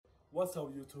What's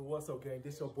up, YouTube? What's up, gang?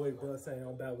 This your boy Bell saying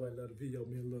I'm back with another video,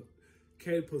 man. Look,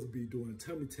 Kayden supposed to be doing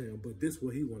tummy time, but this is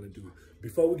what he want to do.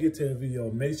 Before we get to the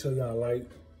video, make sure y'all like,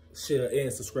 share,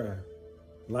 and subscribe.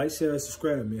 Like, share, and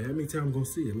subscribe, man. How many times I'm gonna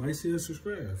see it? Like, share, and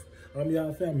subscribe. I'm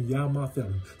y'all family, y'all my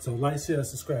family. So like, share, and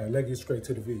subscribe. Let's get straight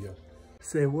to the video.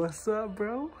 Say what's up,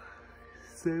 bro.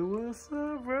 Say what's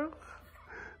up, bro.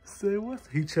 Say what's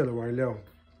up. He chilling right now.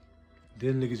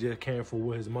 This nigga just came from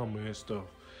with his mama and stuff.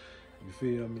 You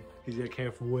feel me? He just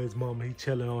came from with his mama. He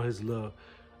chilling on his little,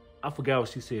 I forgot what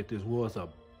she said this was,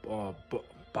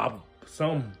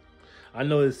 something. I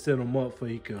know it's set him up for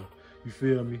he could, you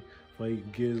feel me? For he can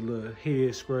get his little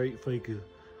head straight, for he could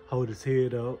hold his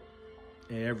head up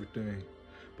and everything.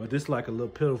 But this like a little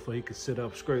pillow for he could sit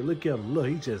up straight. Look at him, look,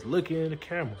 he just looking in the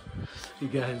camera. He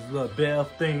got his little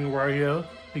bath thing right here.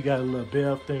 He got a little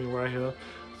bath thing right here.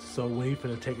 So when he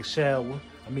finna take a shower,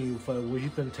 when he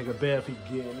finna take a bath, he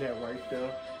get in that right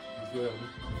there. You feel me?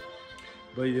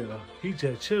 But yeah, he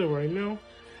just chilling right now.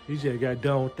 He just got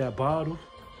done with that bottle.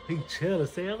 He chilling.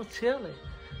 Say I was chilling.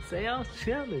 Say I was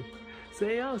chilling.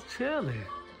 Say I was chilling.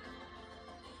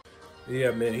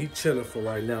 Yeah, man, he chilling for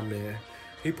right now, man.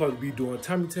 He supposed to be doing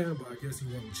tummy time, but I guess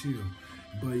he want to chill.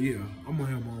 But yeah, I'm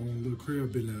gonna have my own little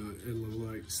crib in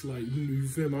like slight. You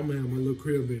feel me? I'm gonna have my little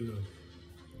crib in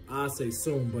I'll say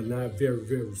soon, but not very,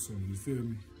 very soon. You feel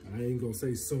me? I ain't gonna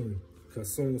say soon, cause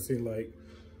soon seems like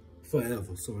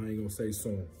forever. So I ain't gonna say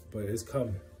soon, but it's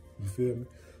coming. You feel me?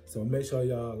 So make sure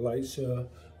y'all like, share,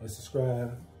 and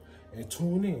subscribe, and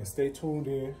tune in. Stay tuned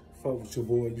in. Fuck with your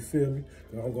boy. You feel me?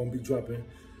 I'm gonna be dropping.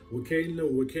 With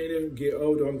Kayden get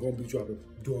older, I'm gonna be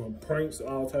doing pranks,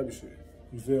 all type of shit.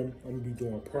 You feel me? I'm gonna be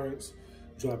doing pranks,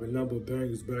 dropping number of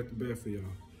bangers back to back for y'all.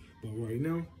 But right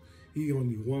now, he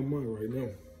only 1 month right now.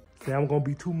 Say I'm gonna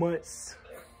be 2 months.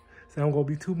 Say I'm gonna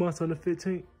be 2 months on the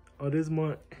 15th of this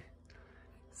month.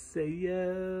 Say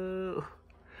yo.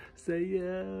 Say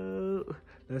yo.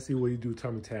 Let's see what he do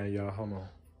tummy time, y'all. Hold on.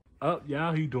 Up,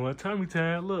 y'all, he doing tummy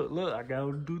time. Look, I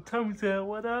gotta do tummy time.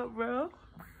 What up, bro?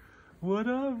 What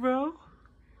up, bro?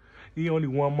 He only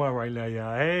 1 month right now,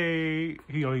 y'all. Hey,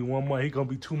 he only 1 month. He gonna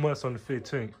be 2 months on the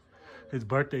 15th. His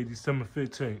birthday, December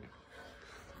 15th.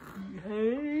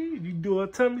 Hey, you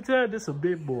doing tummy time? This a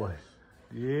big boy.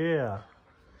 Yeah.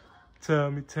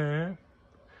 Tummy time.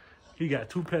 He got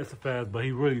 2 pacifiers, but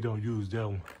he really don't use that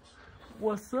one.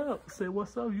 What's up? Say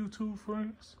what's up, YouTube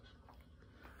friends.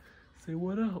 Say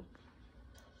what up.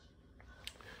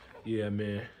 Yeah,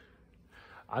 man.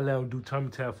 I let him do tummy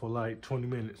time for like 20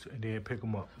 minutes and then pick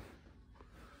him up.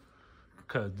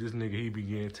 Cause this nigga, he be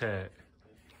getting tired.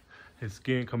 His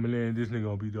skin coming in, this nigga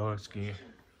gonna be dark skin.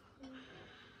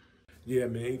 Yeah,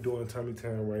 man, he doing tummy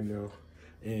time right now.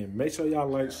 And make sure y'all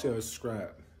like, share,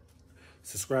 subscribe.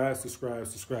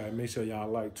 Subscribe. Make sure y'all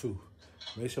like too.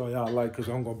 Make sure y'all like, cause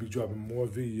I'm gonna be dropping more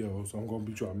videos. I'm gonna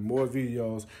be dropping more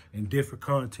videos and different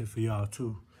content for y'all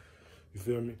too. You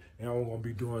feel me? And I'm gonna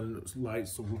be doing like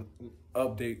some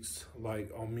updates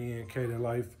like on me and Kayden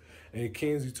life. And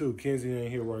Kenzie too. Kenzie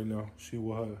ain't here right now. She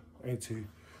with her auntie.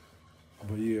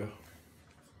 But yeah.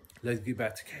 Let's get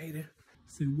back to Kayden.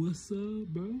 Say what's up,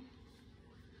 bro?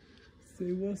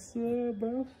 Say what's up,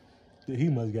 bro? He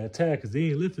must got tired because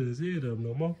he ain't lifting his head up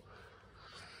no more.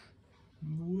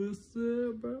 What's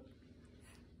up, bro?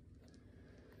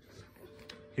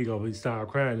 He gonna start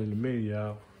crying in a minute,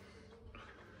 y'all.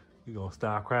 He gonna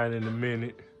start crying in a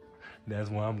minute. That's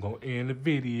why I'm gonna end the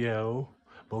video.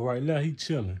 But right now, he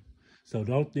chilling. So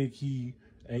don't think he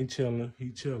ain't chilling. He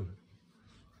chilling.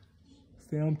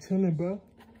 Say I'm chilling, bro.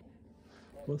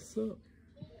 What's up?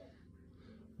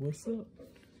 What's up?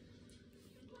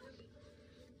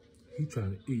 He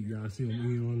trying to eat. Y'all see him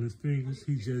eating on his fingers?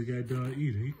 He just got done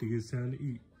eating. He think it's time to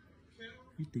eat.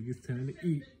 He think it's time to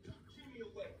eat.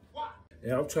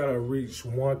 And I'm trying to reach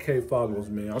 1K followers,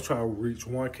 man. I'm trying to reach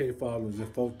 1K followers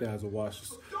and 4,000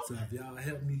 watches. So if y'all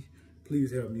help me,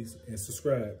 please help me and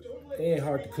subscribe. It ain't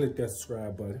hard to click that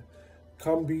subscribe button.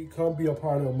 Come be a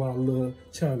part of my little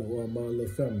channel or my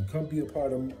little family. Come be a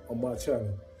part of my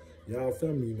channel. Y'all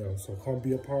family now, so come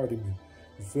be a part of me.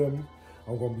 You feel me?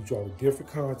 I'm gonna be dropping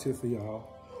different content for y'all.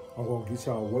 I'm gonna get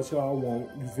y'all what y'all want,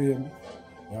 you feel me?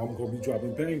 And I'm gonna be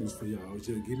dropping bangers for y'all.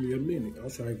 Just give me a minute. I'm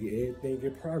trying to get everything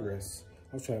in progress.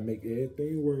 I'm trying to make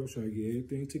everything work. I'm trying to get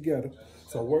everything together.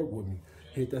 So work with me.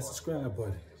 Hit that subscribe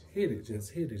button. Hit it,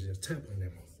 just tap on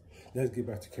that one. Let's get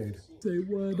back to Kayden. Say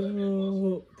what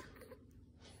up?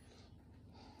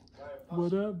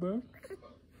 What up, bro?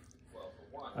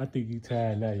 I think he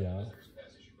tired now, y'all.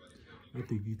 I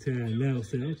think he tired now.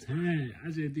 Say, I'm tired.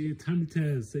 I just did tummy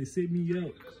time. Say, sit me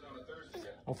up.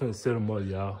 I'm finna sit him up,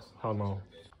 y'all. Hold on. All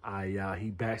right, y'all. He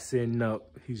back sitting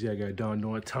up. He just got done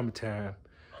doing tummy time.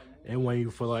 It wasn't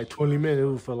even for like 20 minutes, it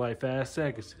was for like 5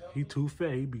 seconds. He too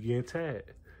fat, he be getting tired.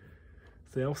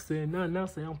 Say I'm saying nothing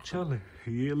else, say I'm chilling.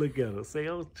 Yeah, look at her. Say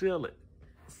I'm chilling.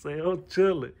 Say I'm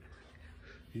chilling.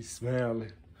 He's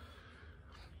smiling.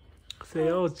 Say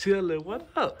I'm chilling. What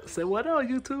up? Say what up,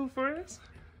 YouTube friends?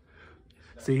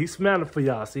 See, he's smiling for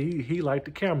y'all. See, he like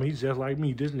the camera. He's just like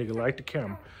me. This nigga like the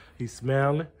camera. He's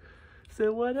smiling. Say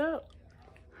what up?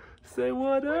 Say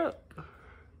what up?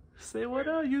 Say what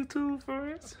up, YouTube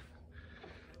friends?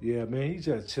 Yeah, man, he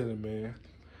just chilling, man.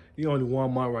 He only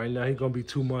 1 month right now. He gonna be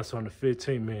 2 months on the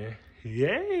 15th, man.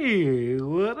 Yay!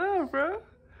 What up, bro?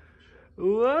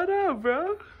 What up,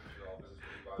 bro?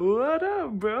 What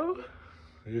up, bro?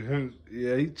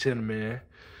 Yeah, he chilling, man.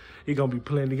 He gonna be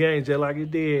playing the game just like he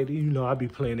did. You know, I be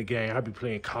playing the game. I be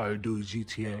playing Call of Duty,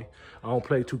 GTA. I don't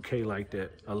play 2K like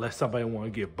that. Unless somebody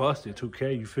wanna get busted,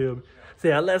 2K, you feel me?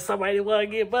 Say, unless somebody wanna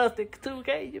get busted,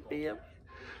 2K, you feel me?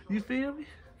 You feel me?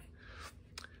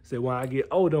 Say, when I get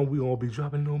older, we gonna be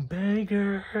dropping them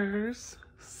bangers.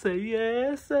 Say,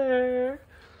 yes, sir.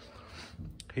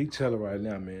 He chilling right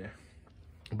now, man.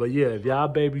 But yeah, if y'all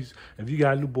babies, if you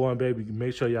got a newborn baby,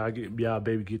 make sure y'all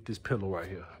baby get this pillow right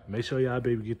here. Make sure y'all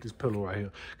baby get this pillow right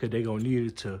here, cause they gonna need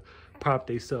it to prop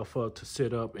themselves up to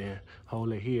sit up and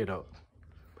hold their head up.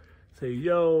 Say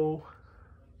yo,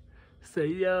 say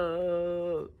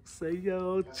yo, say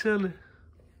yo, chillin'.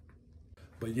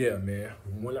 But yeah, man,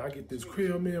 when I get this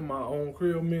crib, man, my own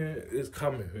crib, man, it's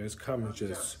coming. It's coming.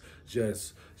 Just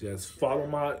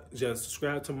follow just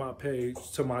subscribe to my page,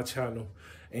 to my channel,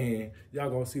 and y'all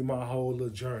gonna see my whole little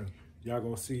journey. Y'all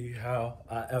gonna see how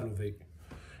I elevate.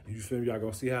 You feel me? Y'all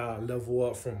gonna see how I level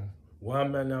up from where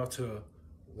I'm at now to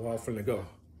where I'm finna go.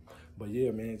 But yeah,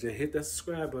 man, just hit that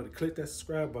subscribe button, click that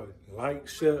subscribe button, like,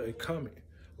 share, and comment.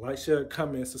 Like, share,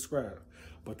 comment, and subscribe.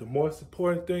 But the most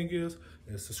important thing is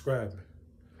subscribing.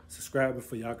 Subscribing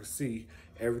for y'all can see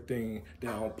everything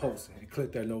that I'm posting and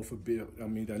click that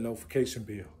notification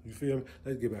bell. You feel me?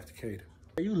 Let's get back to Kayden.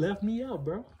 You left me out,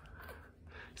 bro.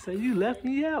 Say you left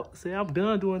me out. Say I'm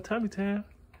done doing tummy time.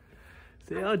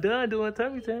 Say I'm done doing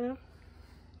tummy time.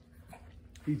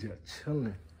 He just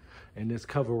chilling. And this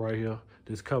cover right here,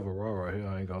 this cover right here,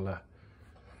 I ain't gonna lie.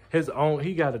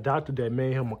 He got a doctor that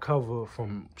made him a cover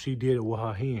from, she did it with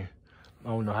her hand. I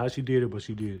don't know how she did it, but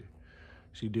she did it.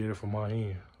 She did it from my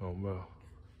hand. Oh, bro.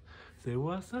 Say,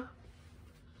 what's up?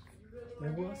 Say,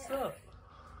 what's up?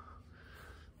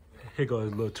 Here goes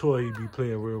his little toy he be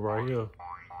playing with right here.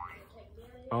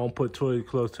 I don't put toys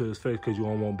close to his face because you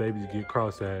don't want babies to get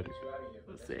cross-eyed.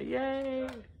 Say, yay.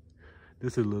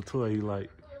 This is a little toy he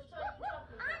like.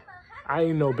 I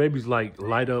ain't know babies like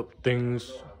light up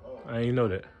things. I ain't know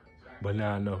that. But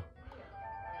now I know.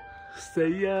 Say,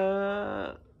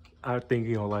 yeah. I think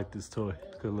he don't like this toy.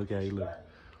 Cause look how he look.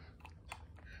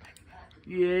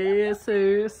 Yes,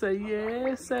 sir. Say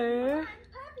yes, sir.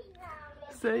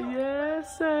 Say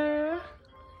yes, sir.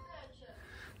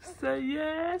 Say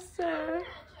yes, sir.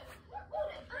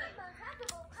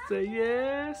 Say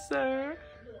yes, sir.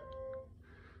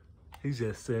 He's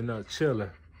just sitting up chilling.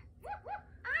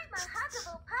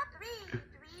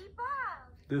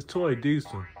 This toy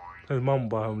decent. His mama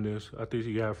bought him this. I think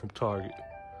she got it from Target.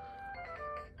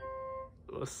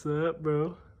 What's up,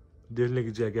 bro? This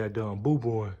nigga just got done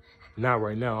boo-booing. Not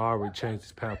right now, I already changed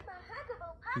his pamper.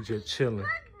 He just chilling.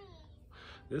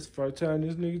 This first time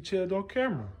this nigga chilled on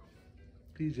camera.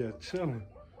 He just chilling.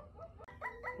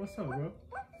 What's up, bro?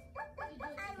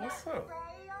 What's up?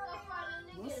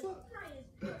 What's up?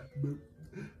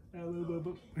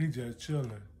 He just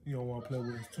chilling. He don't want to play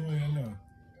with his toy or nothing.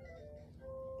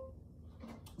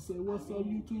 Say what's up,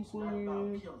 YouTube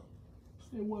friends?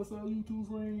 Say what's up, YouTube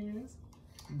friends?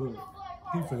 Look,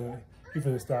 he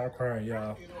finna start crying,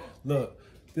 y'all. Look,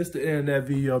 this the end of that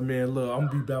video, man. Look, I'm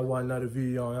gonna be back with another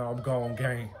video, and I'm gone,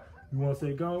 gang. You wanna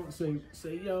say go? Say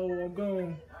yo, I'm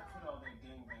gone.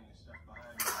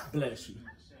 Bless you.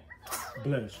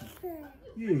 Bless you.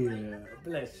 Yeah,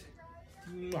 bless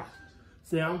you.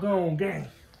 Say I'm gone, gang.